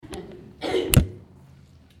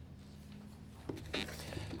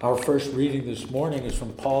Our first reading this morning is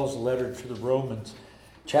from Paul's letter to the Romans,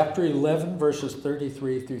 chapter 11, verses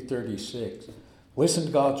 33 through 36. Listen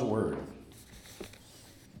to God's word.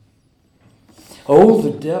 Oh,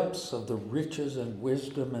 the depths of the riches and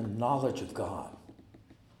wisdom and knowledge of God.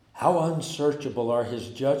 How unsearchable are his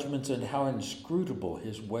judgments and how inscrutable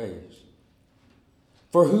his ways.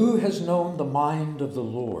 For who has known the mind of the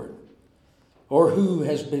Lord? Or who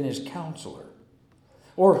has been his counselor?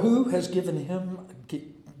 Or who has given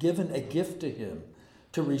a gift to him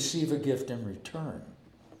to receive a gift in return?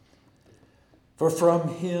 For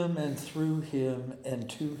from him and through him and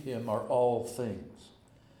to him are all things.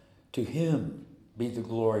 To him be the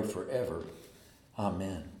glory forever.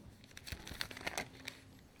 Amen.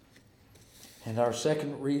 And our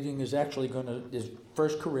second reading is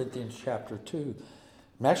 1 Corinthians chapter 2.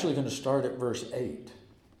 I'm actually going to start at verse 8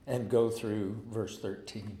 and go through verse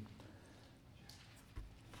 13.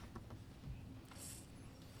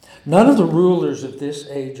 None of the rulers of this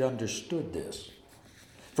age understood this.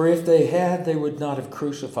 For if they had, they would not have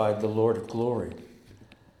crucified the Lord of glory.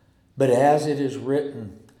 But as it is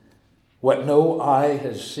written, what no eye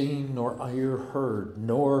has seen, nor ear heard,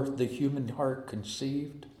 nor the human heart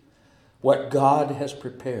conceived, what God has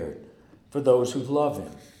prepared for those who love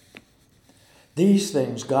him. These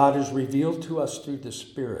things God has revealed to us through the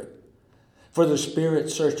Spirit. For the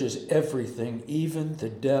Spirit searches everything, even the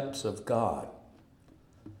depths of God.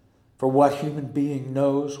 For what human being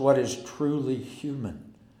knows what is truly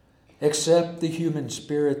human, except the human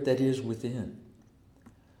spirit that is within?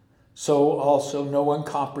 So also no one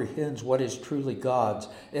comprehends what is truly God's,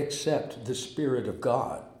 except the Spirit of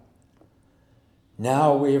God.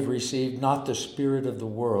 Now we have received not the spirit of the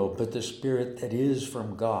world, but the Spirit that is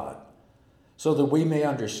from God, so that we may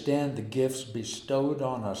understand the gifts bestowed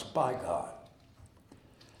on us by God.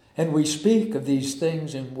 And we speak of these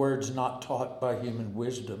things in words not taught by human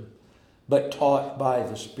wisdom, but taught by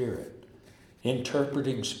the Spirit,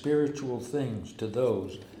 interpreting spiritual things to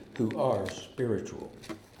those who are spiritual.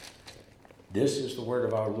 This is the word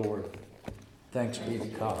of our Lord. Thanks be to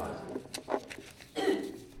God.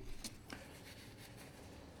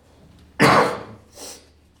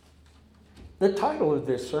 The title of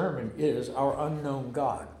this sermon is Our Unknown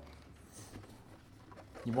God.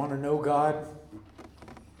 You want to know God?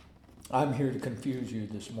 I'm here to confuse you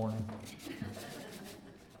this morning.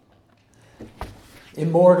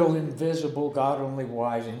 Immortal, invisible, God only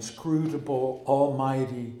wise, inscrutable,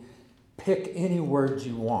 almighty. Pick any words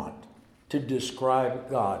you want to describe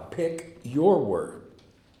God. Pick your word,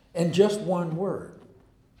 and just one word.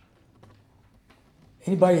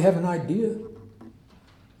 Anybody have an idea?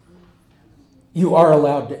 You are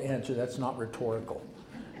allowed to answer. That's not rhetorical.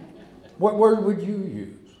 What word would you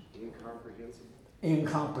use? Incomprehensible.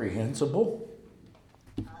 Incomprehensible.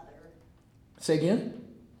 Say again?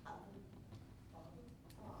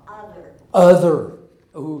 Other.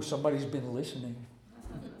 Oh, somebody's been listening.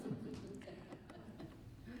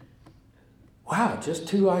 Wow, just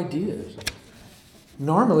two ideas.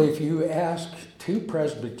 Normally, if you ask two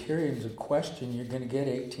Presbyterians a question, you're going to get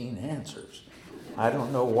 18 answers. I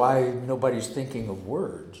don't know why nobody's thinking of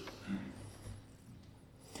words.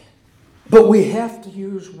 But we have to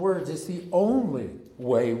use words. It's the only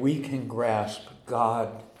way we can grasp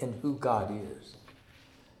God and who God is.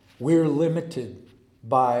 We're limited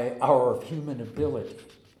by our human ability.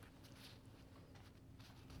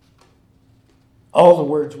 All the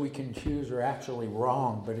words we can choose are actually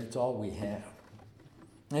wrong, but it's all we have.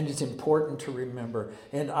 And it's important to remember,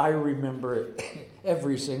 and I remember it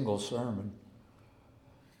every single sermon.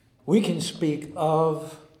 We can speak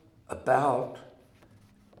of, about,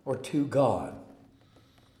 or to God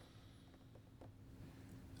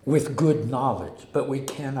with good knowledge, but we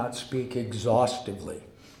cannot speak exhaustively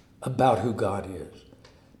about who God is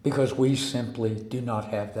because we simply do not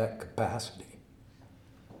have that capacity.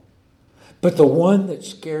 But the one that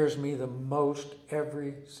scares me the most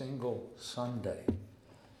every single Sunday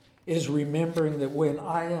is remembering that when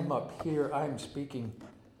I am up here, I am speaking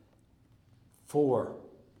for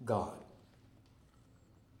God.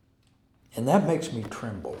 And that makes me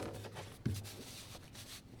tremble.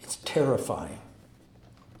 It's terrifying.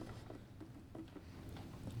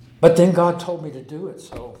 But then God told me to do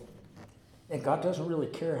it, and God doesn't really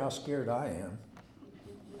care how scared I am.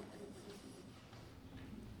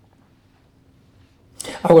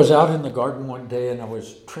 I was out in the garden one day and I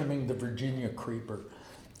was trimming the Virginia creeper,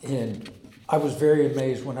 and I was very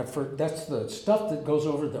amazed when that's the stuff that goes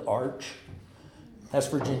over the arch. That's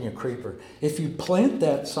Virginia creeper. If you plant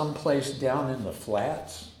that someplace down in the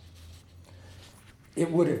flats,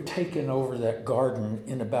 it would have taken over that garden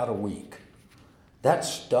in about a week. That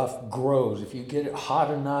stuff grows. If you get it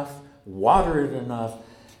hot enough, water it enough,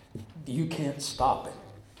 you can't stop it.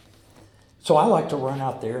 So I like to run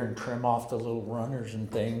out there and trim off the little runners and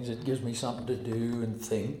things. It gives me something to do and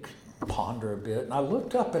think, ponder a bit. And I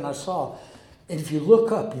looked up and I saw, and if you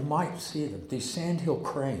look up, you might see them, the sandhill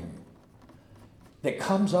crane that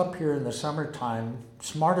comes up here in the summertime,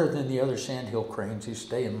 smarter than the other sandhill cranes who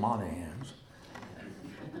stay in Monahans.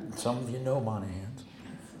 Some of you know Monahans.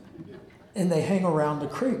 And they hang around the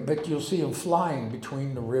creek, but you'll see them flying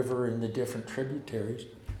between the river and the different tributaries.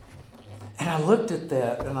 And I looked at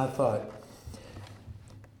that and I thought,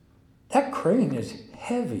 that crane is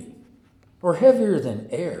heavy, or heavier than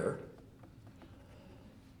air.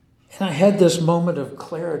 And I had this moment of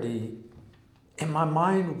clarity, and my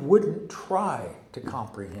mind wouldn't try to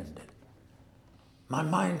comprehend it. My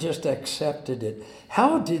mind just accepted it.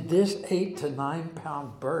 How did this 8 to 9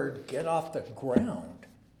 pound bird get off the ground?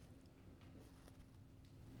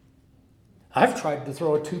 I've tried to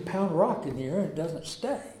throw a 2 pound rock in the air and it doesn't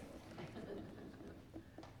stay.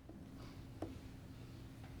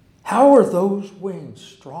 How are those wings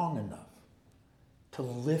strong enough to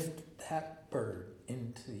lift that bird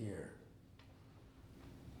into the air?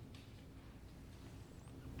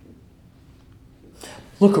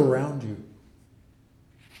 Look around you.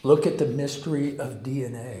 Look at the mystery of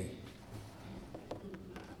DNA.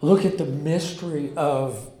 Look at the mystery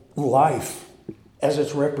of life as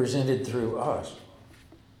it's represented through us.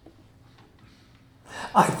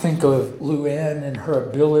 I think of Luann and her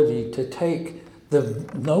ability to take the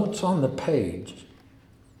notes on the page,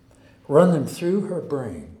 run them through her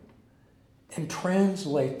brain, and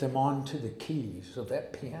translate them onto the keys of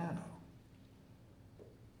that piano.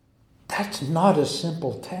 That's not a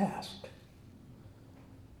simple task.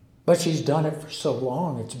 But she's done it for so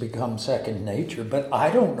long, it's become second nature. But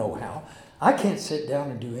I don't know how. I can't sit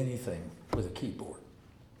down and do anything with a keyboard.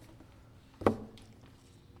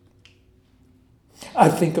 I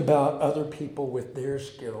think about other people with their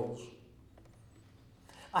skills.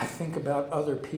 I think about other people